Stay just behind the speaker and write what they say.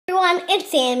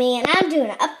it's Sammy, and I'm doing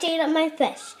an update on my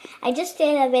fish. I just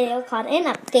did a video called An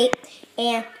Update,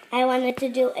 and I wanted to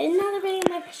do another video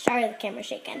on my fish. Sorry, the camera's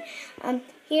shaking.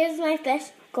 Here's my fish,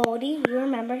 Goldie. You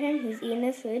remember him? He's eating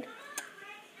his food.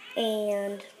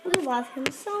 And we love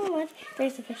him so much.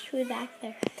 There's the fish food back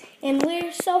there. And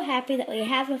we're so happy that we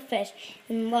have a fish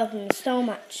and love him so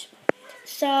much.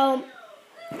 So,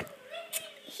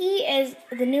 he is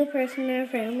the new person in our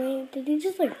family. Did he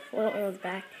just float on his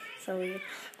back? So weird.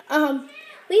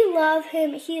 We love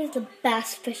him. He is the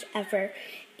best fish ever.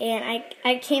 And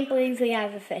I can't believe we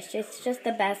have a fish. It's just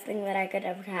the best thing that I could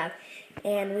ever have.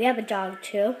 And we have a dog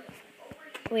too.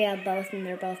 We have both, and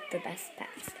they're both the best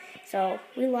pets. So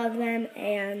we love them,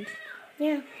 and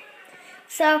yeah.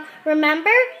 So remember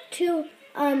to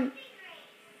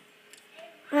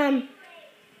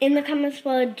in the comments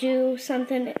below, do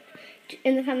something.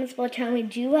 In the comments below, tell me,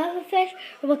 do you have a fish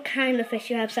or what kind of fish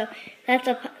you have? So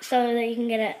so that you can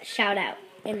get a shout out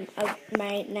in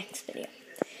my next video.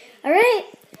 All right.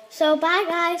 So bye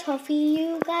guys. Hopefully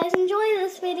you guys enjoy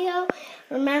this video.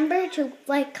 Remember to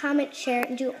like, comment, share,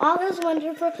 and do all those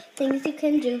wonderful things you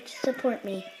can do to support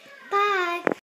me.